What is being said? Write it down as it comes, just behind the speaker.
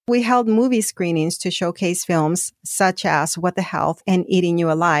We held movie screenings to showcase films such as What the Health and Eating You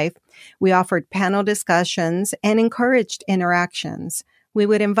Alive. We offered panel discussions and encouraged interactions. We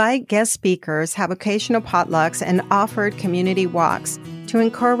would invite guest speakers, have occasional potlucks, and offered community walks to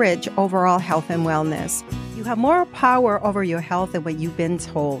encourage overall health and wellness. You have more power over your health than what you've been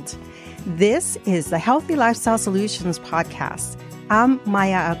told. This is the Healthy Lifestyle Solutions podcast. I'm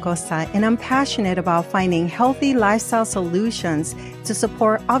Maya Acosta, and I'm passionate about finding healthy lifestyle solutions to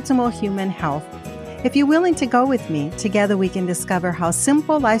support optimal human health. If you're willing to go with me, together we can discover how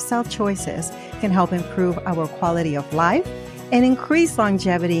simple lifestyle choices can help improve our quality of life and increase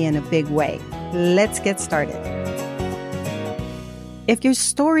longevity in a big way. Let's get started. If your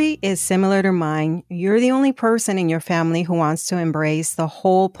story is similar to mine, you're the only person in your family who wants to embrace the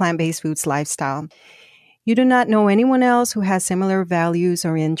whole plant-based foods lifestyle. You do not know anyone else who has similar values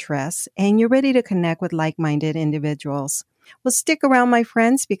or interests, and you're ready to connect with like-minded individuals. Well, stick around, my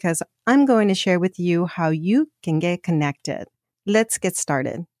friends, because I'm going to share with you how you can get connected. Let's get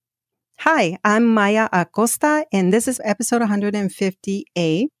started. Hi, I'm Maya Acosta, and this is episode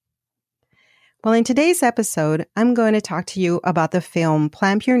 150A. Well, in today's episode, I'm going to talk to you about the film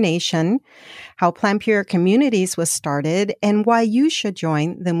Plant Pure Nation, how Plant Pure Communities was started, and why you should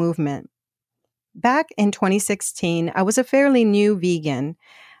join the movement. Back in 2016, I was a fairly new vegan.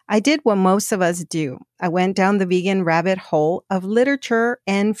 I did what most of us do. I went down the vegan rabbit hole of literature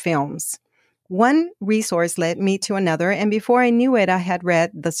and films. One resource led me to another, and before I knew it, I had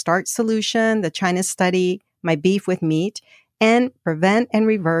read The Starch Solution, The China Study, My Beef with Meat, and Prevent and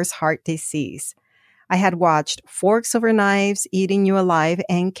Reverse Heart Disease. I had watched Forks Over Knives, Eating You Alive,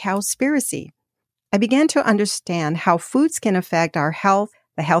 and Cowspiracy. I began to understand how foods can affect our health,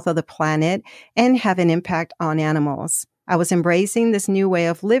 the health of the planet, and have an impact on animals. I was embracing this new way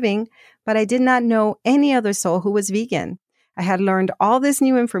of living, but I did not know any other soul who was vegan. I had learned all this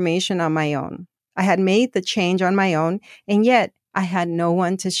new information on my own. I had made the change on my own, and yet I had no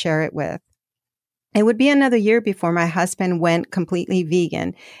one to share it with. It would be another year before my husband went completely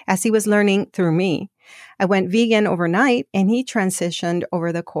vegan, as he was learning through me. I went vegan overnight, and he transitioned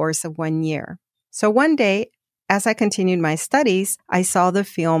over the course of 1 year. So one day, as I continued my studies, I saw the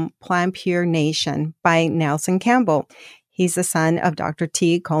film Plant Pure Nation by Nelson Campbell. He's the son of Dr.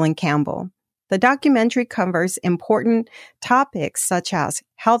 T. Colin Campbell. The documentary covers important topics such as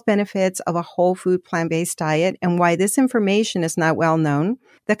health benefits of a whole food plant-based diet and why this information is not well known,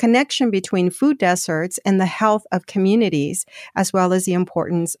 the connection between food deserts and the health of communities, as well as the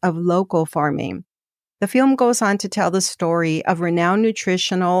importance of local farming. The film goes on to tell the story of renowned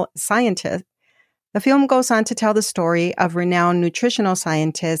nutritional scientist and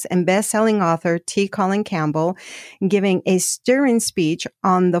best-selling author T. Colin Campbell giving a stirring speech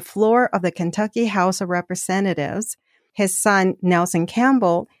on the floor of the Kentucky House of Representatives, his son Nelson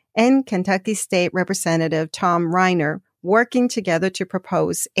Campbell, and Kentucky State Representative Tom Reiner working together to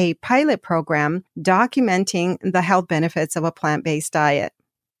propose a pilot program documenting the health benefits of a plant-based diet.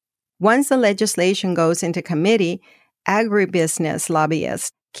 Once the legislation goes into committee, agribusiness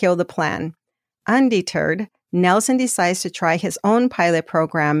lobbyists kill the plan. Undeterred, Nelson decides to try his own pilot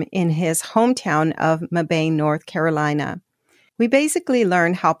program in his hometown of Mabane, North Carolina. We basically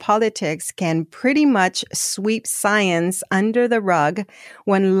learn how politics can pretty much sweep science under the rug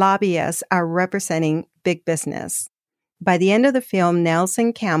when lobbyists are representing big business. By the end of the film,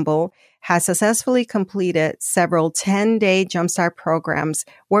 Nelson Campbell has successfully completed several 10-day Jumpstart programs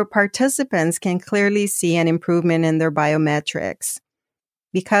where participants can clearly see an improvement in their biometrics.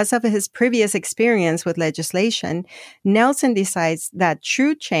 Because of his previous experience with legislation, Nelson decides that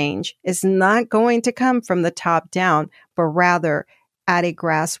true change is not going to come from the top down, but rather at a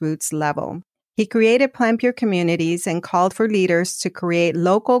grassroots level. He created Plant Pure Communities and called for leaders to create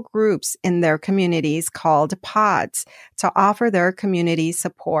local groups in their communities called pods to offer their community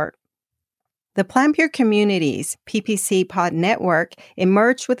support. The Plant Pure Communities PPC Pod Network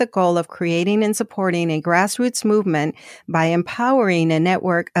emerged with the goal of creating and supporting a grassroots movement by empowering a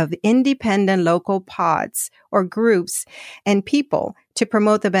network of independent local pods or groups and people to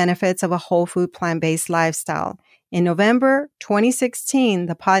promote the benefits of a whole food plant-based lifestyle. In November 2016,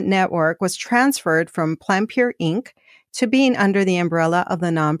 the Pod Network was transferred from Plant Pure Inc. to being under the umbrella of the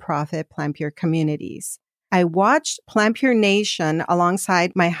nonprofit Plant Pure Communities. I watched Plant Pure Nation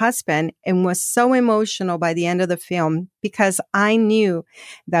alongside my husband and was so emotional by the end of the film because I knew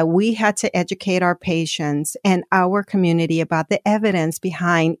that we had to educate our patients and our community about the evidence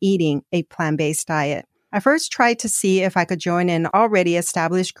behind eating a plant-based diet. I first tried to see if I could join an already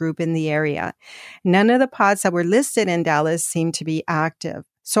established group in the area. None of the pods that were listed in Dallas seemed to be active,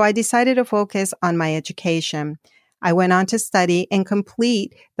 so I decided to focus on my education. I went on to study and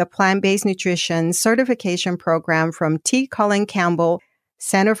complete the plant-based nutrition certification program from T. Colin Campbell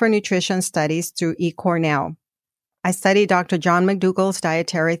Center for Nutrition Studies through eCornell. I studied Dr. John McDougall's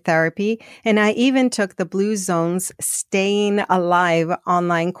dietary therapy, and I even took the Blue Zone's Staying Alive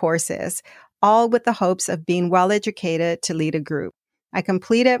online courses, all with the hopes of being well educated to lead a group. I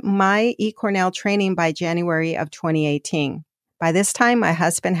completed my eCornell training by January of 2018. By this time, my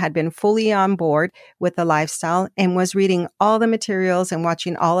husband had been fully on board with the lifestyle and was reading all the materials and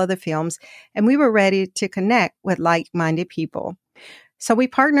watching all of the films, and we were ready to connect with like-minded people. So we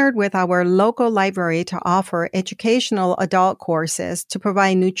partnered with our local library to offer educational adult courses to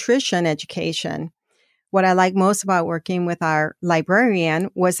provide nutrition education. What I liked most about working with our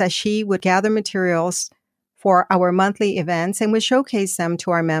librarian was that she would gather materials for our monthly events and would showcase them to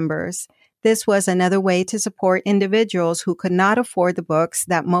our members. This was another way to support individuals who could not afford the books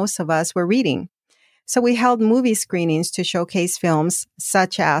that most of us were reading. So we held movie screenings to showcase films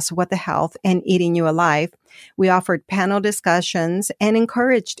such as What the Health and Eating You Alive. We offered panel discussions and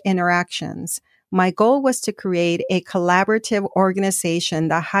encouraged interactions. My goal was to create a collaborative organization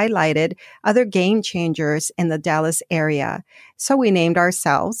that highlighted other game changers in the Dallas area. So we named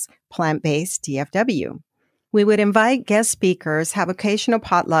ourselves Plant-Based DFW. We would invite guest speakers, have occasional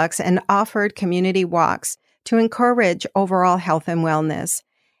potlucks, and offered community walks to encourage overall health and wellness.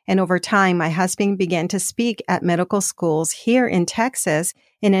 And over time, my husband began to speak at medical schools here in Texas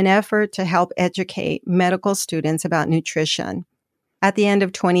in an effort to help educate medical students about nutrition. At the end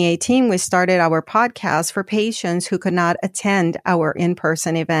of 2018, we started our podcast for patients who could not attend our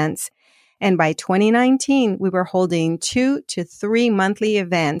in-person events. And by 2019, we were holding 2 to 3 monthly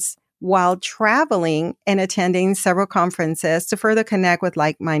events while traveling and attending several conferences to further connect with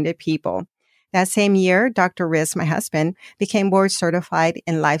like-minded people. That same year, Dr. Riz, my husband, became board certified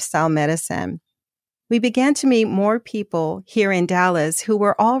in lifestyle medicine. We began to meet more people here in Dallas who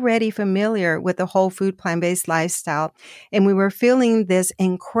were already familiar with the whole food plant-based lifestyle, and we were feeling this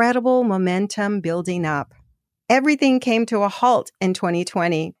incredible momentum building up. Everything came to a halt in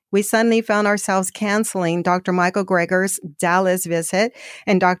 2020. We suddenly found ourselves canceling Dr. Michael Greger's Dallas visit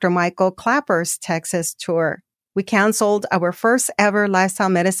and Dr. Michael Clapper's Texas tour. We canceled our first ever lifestyle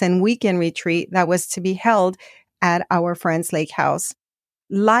medicine weekend retreat that was to be held at our friend's lake house.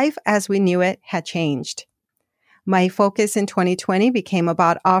 Life as we knew it had changed. My focus in 2020 became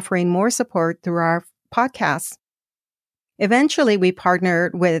about offering more support through our podcast. Eventually, we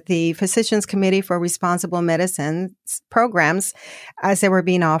partnered with the Physicians Committee for Responsible Medicine programs as they were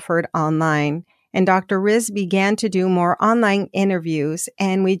being offered online. And Dr. Riz began to do more online interviews,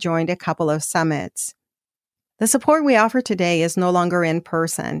 and we joined a couple of summits. The support we offer today is no longer in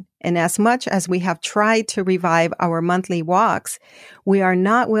person, and as much as we have tried to revive our monthly walks, we are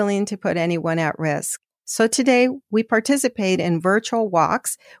not willing to put anyone at risk. So today, we participate in virtual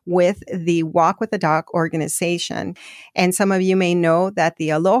walks with the Walk with the Doc organization. And some of you may know that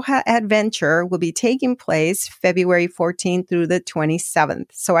the Aloha Adventure will be taking place February 14th through the 27th.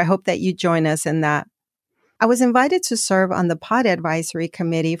 So I hope that you join us in that. I was invited to serve on the Pod Advisory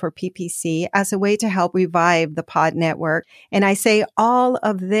Committee for PPC as a way to help revive the Pod network. And I say all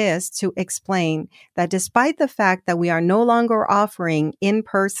of this to explain that despite the fact that we are no longer offering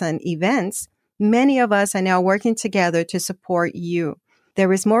in-person events, many of us are now working together to support you.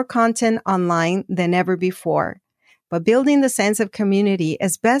 There is more content online than ever before. But building the sense of community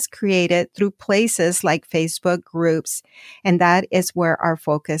is best created through places like Facebook groups, and that is where our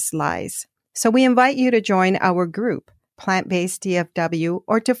focus lies. So we invite you to join our group, Plant-Based DFW,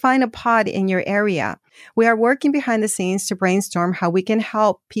 or to find a pod in your area. We are working behind the scenes to brainstorm how we can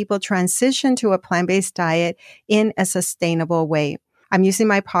help people transition to a plant-based diet in a sustainable way. I'm using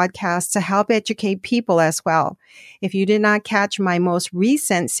my podcast to help educate people as well. If you did not catch my most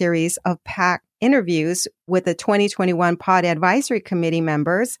recent series of PAC interviews with the 2021 Pod Advisory Committee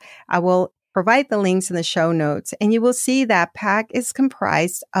members, I will provide the links in the show notes, and you will see that PAC is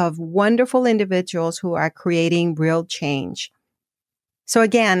comprised of wonderful individuals who are creating real change. So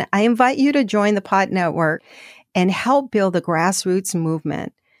again, I invite you to join the Pod Network and help build the grassroots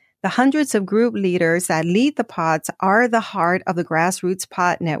movement. The hundreds of group leaders that lead the pods are the heart of the Grassroots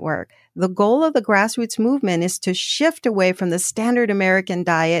Pod Network. The goal of the grassroots movement is to shift away from the standard American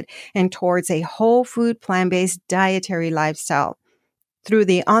diet and towards a whole food, plant-based dietary lifestyle. Through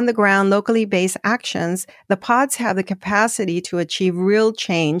the on-the-ground, locally based actions, the pods have the capacity to achieve real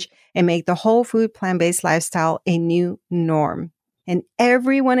change and make the whole food, plant-based lifestyle a new norm. And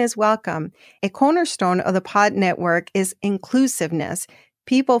everyone is welcome. A cornerstone of the Pod Network is inclusiveness.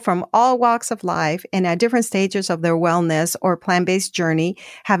 People from all walks of life and at different stages of their wellness or plant-based journey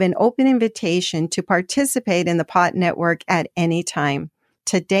have an open invitation to participate in the POD Network at any time.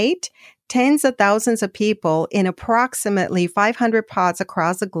 To date, tens of thousands of people in approximately 500 pods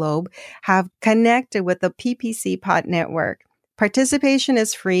across the globe have connected with the PPC POD Network. Participation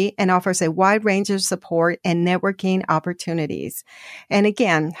is free and offers a wide range of support and networking opportunities. And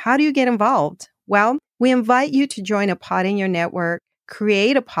again, how do you get involved? Well, we invite you to join a pod in your network,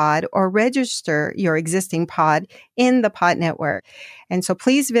 create a pod, or register your existing pod in the POD Network. And so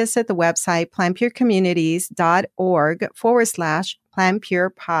please visit the website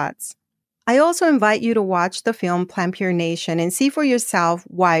plantpurecommunities.org/plantpurepods. I also invite you to watch the film Plant Pure Nation and see for yourself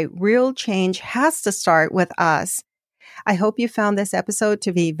why real change has to start with us. I hope you found this episode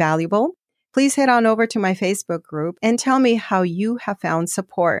to be valuable. Please head on over to my Facebook group and tell me how you have found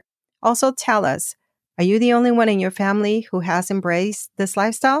support. Also tell us, are you the only one in your family who has embraced this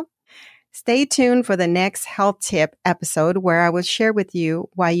lifestyle? Stay tuned for the next health tip episode where I will share with you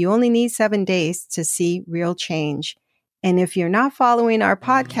why you only need 7 days to see real change. And if you're not following our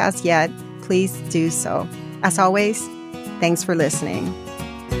podcast yet, please do so. As always, thanks for listening.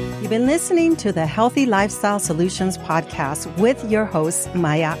 You've been listening to the Healthy Lifestyle Solutions podcast with your host,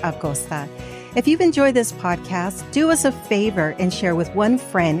 Maya Acosta. If you've enjoyed this podcast, do us a favor and share with one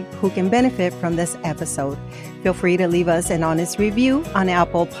friend who can benefit from this episode. Feel free to leave us an honest review on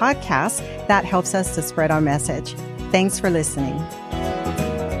Apple Podcasts. That helps us to spread our message. Thanks for listening.